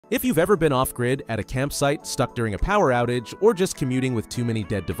If you've ever been off-grid at a campsite, stuck during a power outage, or just commuting with too many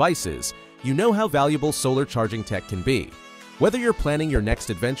dead devices, you know how valuable solar charging tech can be. Whether you're planning your next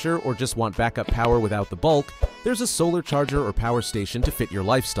adventure or just want backup power without the bulk, there's a solar charger or power station to fit your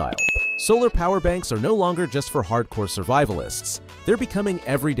lifestyle. Solar power banks are no longer just for hardcore survivalists. They're becoming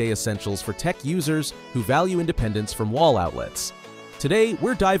everyday essentials for tech users who value independence from wall outlets. Today,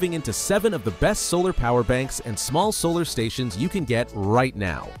 we're diving into 7 of the best solar power banks and small solar stations you can get right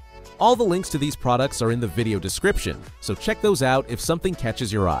now. All the links to these products are in the video description, so check those out if something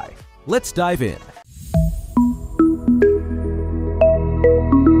catches your eye. Let's dive in.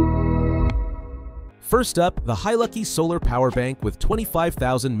 First up, the Hilucky Solar Power Bank with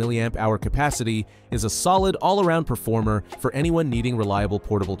 25,000 mAh capacity is a solid all-around performer for anyone needing reliable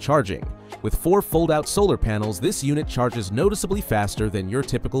portable charging. With 4 fold-out solar panels, this unit charges noticeably faster than your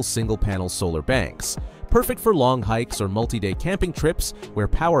typical single-panel solar banks. Perfect for long hikes or multi-day camping trips where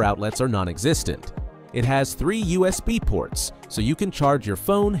power outlets are non-existent. It has 3 USB ports, so you can charge your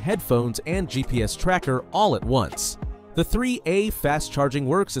phone, headphones, and GPS tracker all at once. The 3A fast charging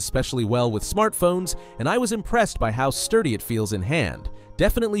works especially well with smartphones, and I was impressed by how sturdy it feels in hand,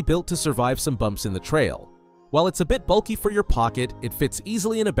 definitely built to survive some bumps in the trail. While it's a bit bulky for your pocket, it fits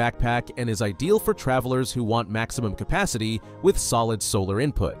easily in a backpack and is ideal for travelers who want maximum capacity with solid solar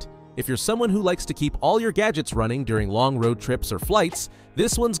input. If you're someone who likes to keep all your gadgets running during long road trips or flights,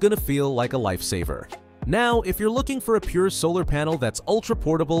 this one's gonna feel like a lifesaver. Now, if you're looking for a pure solar panel that's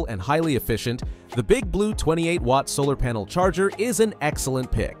ultra-portable and highly efficient, the Big Blue 28-watt solar panel charger is an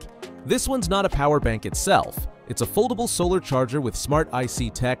excellent pick. This one's not a power bank itself. It's a foldable solar charger with smart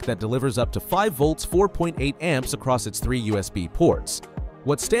IC tech that delivers up to 5 volts 4.8 amps across its 3 USB ports.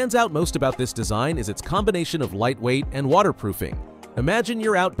 What stands out most about this design is its combination of lightweight and waterproofing. Imagine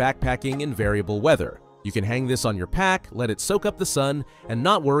you're out backpacking in variable weather. You can hang this on your pack, let it soak up the sun, and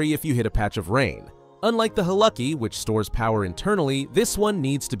not worry if you hit a patch of rain. Unlike the Hilucky, which stores power internally, this one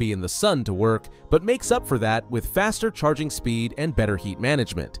needs to be in the sun to work, but makes up for that with faster charging speed and better heat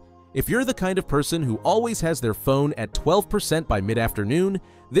management. If you're the kind of person who always has their phone at 12% by mid-afternoon,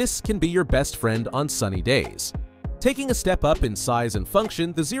 this can be your best friend on sunny days. Taking a step up in size and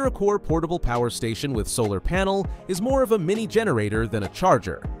function, the ZeroCore portable power station with solar panel is more of a mini generator than a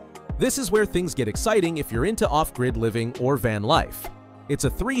charger. This is where things get exciting if you're into off-grid living or van life. It's a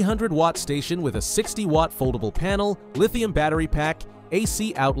 300-watt station with a 60-watt foldable panel, lithium battery pack,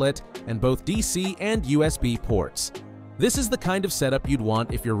 AC outlet, and both DC and USB ports. This is the kind of setup you'd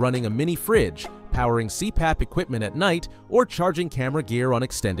want if you're running a mini fridge, powering CPAP equipment at night, or charging camera gear on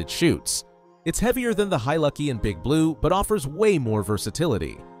extended shoots. It's heavier than the Hilucky and Big Blue, but offers way more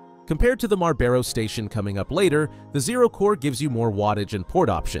versatility. Compared to the Marbaro station coming up later, the ZeroCore gives you more wattage and port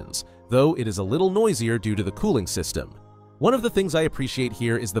options, though it is a little noisier due to the cooling system. One of the things I appreciate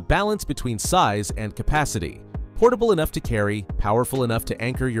here is the balance between size and capacity. Portable enough to carry, powerful enough to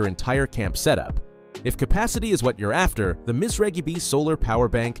anchor your entire camp setup. If capacity is what you're after, the Misregibb solar power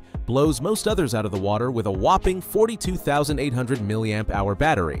bank blows most others out of the water with a whopping 42,800 mAh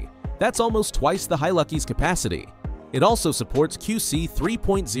battery. That's almost twice the Hilucky's capacity. It also supports QC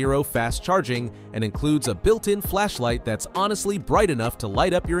 3.0 fast charging and includes a built-in flashlight that's honestly bright enough to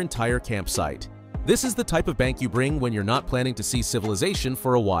light up your entire campsite. This is the type of bank you bring when you're not planning to see civilization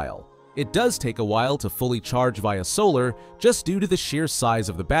for a while. It does take a while to fully charge via solar, just due to the sheer size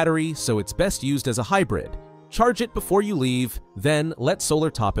of the battery, so it's best used as a hybrid. Charge it before you leave, then let solar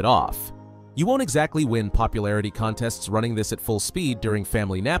top it off. You won't exactly win popularity contests running this at full speed during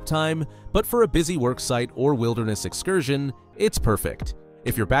family nap time, but for a busy work site or wilderness excursion, it's perfect.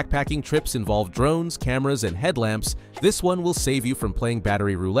 If your backpacking trips involve drones, cameras, and headlamps, this one will save you from playing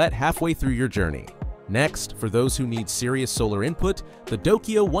battery roulette halfway through your journey. Next, for those who need serious solar input, the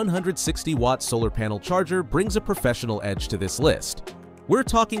Dokio 160-watt solar panel charger brings a professional edge to this list. We're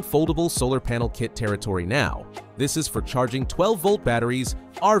talking foldable solar panel kit territory now. This is for charging 12-volt batteries,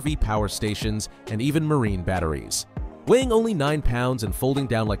 RV power stations, and even marine batteries. Weighing only 9 pounds and folding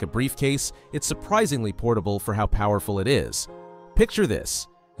down like a briefcase, it's surprisingly portable for how powerful it is. Picture this.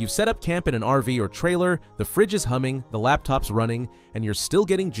 You've set up camp in an RV or trailer, the fridge is humming, the laptop's running, and you're still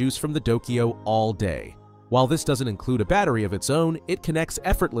getting juice from the Dokio all day. While this doesn't include a battery of its own, it connects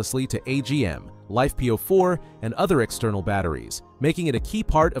effortlessly to AGM, LiFePO4, and other external batteries, making it a key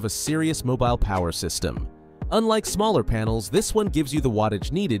part of a serious mobile power system. Unlike smaller panels, this one gives you the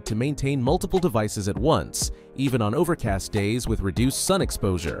wattage needed to maintain multiple devices at once, even on overcast days with reduced sun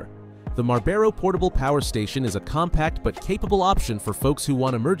exposure. The Marbaro portable power station is a compact but capable option for folks who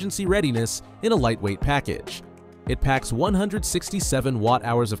want emergency readiness in a lightweight package. It packs 167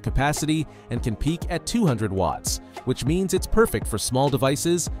 watt-hours of capacity and can peak at 200 watts, which means it's perfect for small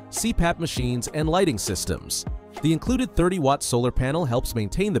devices, CPAP machines, and lighting systems. The included 30-watt solar panel helps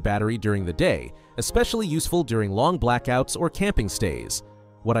maintain the battery during the day, especially useful during long blackouts or camping stays.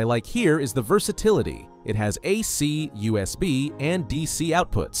 What I like here is the versatility. It has AC, USB, and DC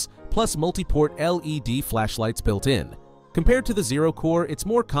outputs, plus multi-port LED flashlights built in. Compared to the ZeroCore, it's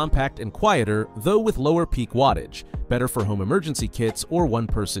more compact and quieter, though with lower peak wattage, better for home emergency kits or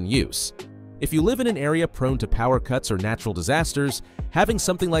one-person use. If you live in an area prone to power cuts or natural disasters, having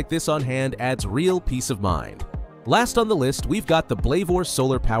something like this on hand adds real peace of mind. Last on the list, we've got the Blavor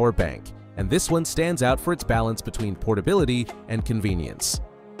Solar Power Bank, and this one stands out for its balance between portability and convenience.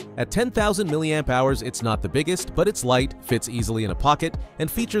 At 10,000 mAh, it's not the biggest, but it's light, fits easily in a pocket, and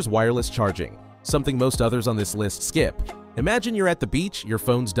features wireless charging, something most others on this list skip. Imagine you're at the beach, your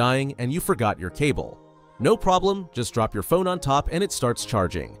phone's dying, and you forgot your cable. No problem, just drop your phone on top and it starts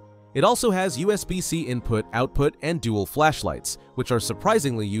charging. It also has USB-C input, output, and dual flashlights, which are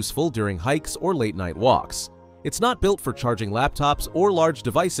surprisingly useful during hikes or late-night walks. It's not built for charging laptops or large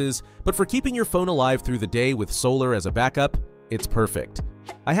devices, but for keeping your phone alive through the day with solar as a backup, it's perfect.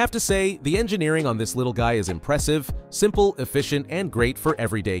 I have to say, the engineering on this little guy is impressive, simple, efficient, and great for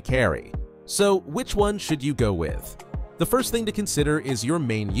everyday carry. So, which one should you go with? The first thing to consider is your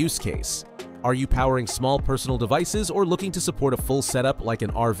main use case. Are you powering small personal devices or looking to support a full setup like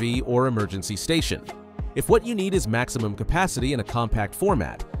an RV or emergency station? If what you need is maximum capacity in a compact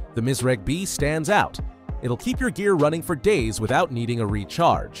format, the Misregibb stands out. It'll keep your gear running for days without needing a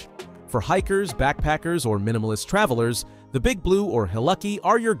recharge. For hikers, backpackers, or minimalist travelers, the Big Blue or Hilucky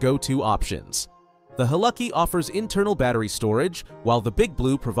are your go-to options. The Hilucky offers internal battery storage, while the Big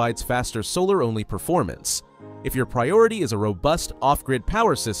Blue provides faster solar-only performance. If your priority is a robust off-grid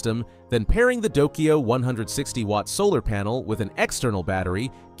power system, then pairing the Dokio 160-watt solar panel with an external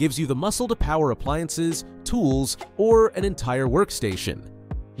battery gives you the muscle to power appliances, tools, or an entire workstation.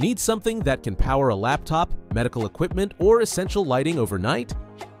 Need something that can power a laptop, medical equipment, or essential lighting overnight?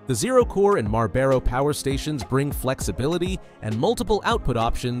 The ZeroCore and Marbaro power stations bring flexibility and multiple output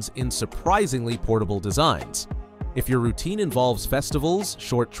options in surprisingly portable designs. If your routine involves festivals,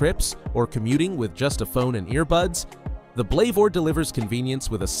 short trips, or commuting with just a phone and earbuds, the Blavor delivers convenience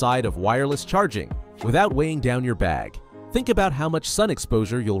with a side of wireless charging without weighing down your bag. Think about how much sun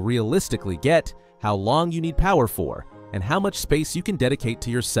exposure you'll realistically get, how long you need power for, and how much space you can dedicate to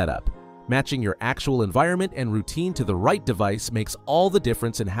your setup. Matching your actual environment and routine to the right device makes all the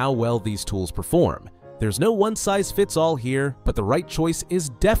difference in how well these tools perform. There's no one-size-fits-all here, but the right choice is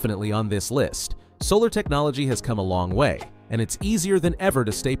definitely on this list. Solar technology has come a long way, and it's easier than ever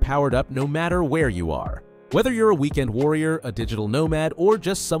to stay powered up no matter where you are. Whether you're a weekend warrior, a digital nomad, or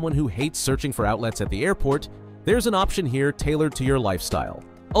just someone who hates searching for outlets at the airport, there's an option here tailored to your lifestyle.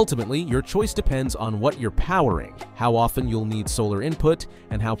 Ultimately, your choice depends on what you're powering, how often you'll need solar input,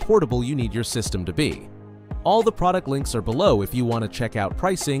 and how portable you need your system to be. All the product links are below if you want to check out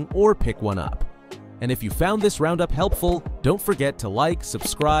pricing or pick one up. And if you found this roundup helpful, don't forget to like,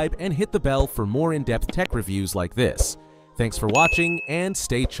 subscribe, and hit the bell for more in-depth tech reviews like this. Thanks for watching, and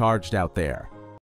stay charged out there.